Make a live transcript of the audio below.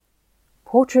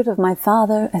Portrait of my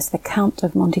father as the Count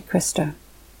of Monte Cristo.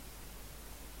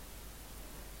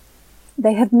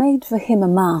 They have made for him a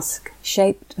mask,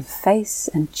 shaped of face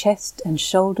and chest and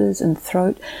shoulders and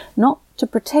throat, not to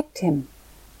protect him,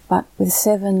 but with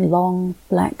 7 long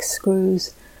black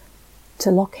screws to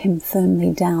lock him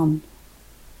firmly down.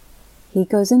 He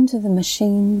goes into the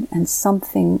machine and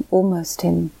something almost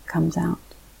him comes out.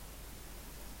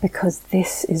 Because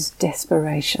this is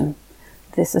desperation.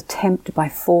 This attempt by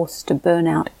force to burn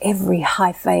out every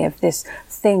hyphae of this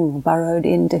thing burrowed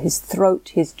into his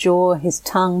throat, his jaw, his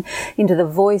tongue, into the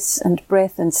voice and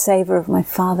breath and savour of my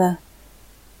father.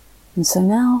 And so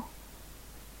now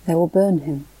they will burn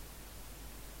him.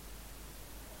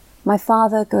 My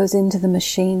father goes into the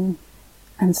machine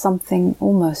and something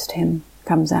almost him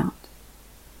comes out.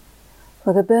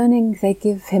 For the burning they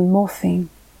give him morphine.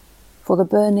 For the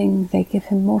burning they give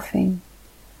him morphine.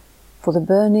 For the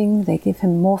burning, they give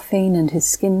him morphine and his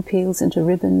skin peels into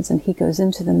ribbons and he goes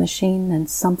into the machine and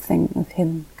something of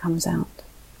him comes out.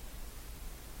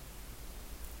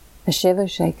 A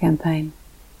chevauché campaign.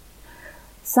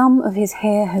 Some of his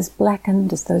hair has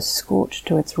blackened as though scorched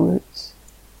to its roots.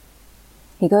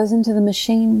 He goes into the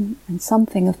machine and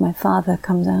something of my father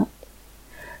comes out.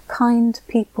 Kind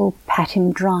people pat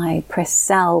him dry, press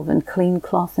salve and clean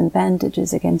cloth and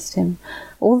bandages against him.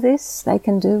 All this they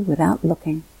can do without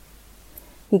looking.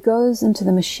 He goes into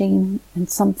the machine and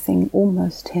something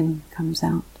almost him comes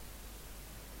out.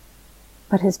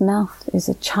 But his mouth is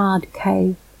a charred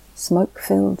cave,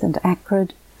 smoke-filled and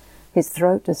acrid, his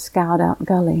throat a scoured-out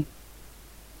gully.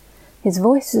 His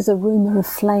voice is a rumour of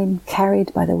flame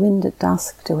carried by the wind at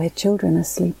dusk to where children are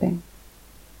sleeping.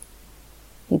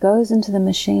 He goes into the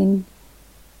machine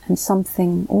and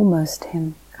something almost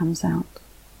him comes out.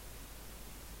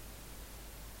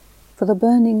 For the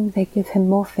burning they give him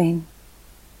morphine.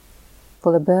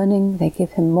 For the burning they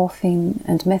give him morphine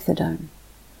and methadone.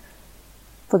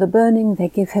 For the burning they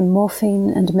give him morphine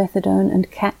and methadone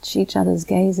and catch each other's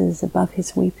gazes above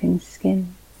his weeping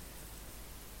skin.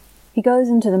 He goes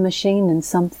into the machine and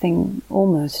something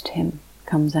almost him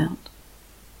comes out.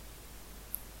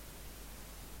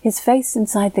 His face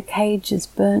inside the cage is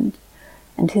burnt,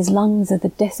 and his lungs are the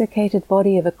desiccated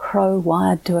body of a crow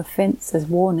wired to a fence as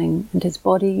warning, and his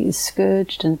body is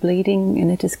scourged and bleeding, and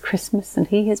it is Christmas, and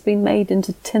he has been made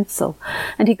into tinsel,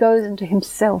 and he goes into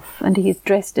himself, and he is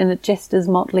dressed in a jester's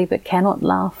motley, but cannot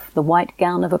laugh, the white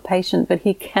gown of a patient, but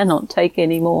he cannot take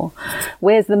any more.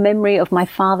 Wears the memory of my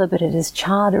father, but it is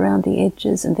charred around the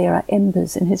edges, and there are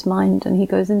embers in his mind, and he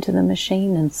goes into the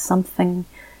machine, and something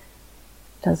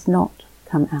does not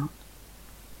come out.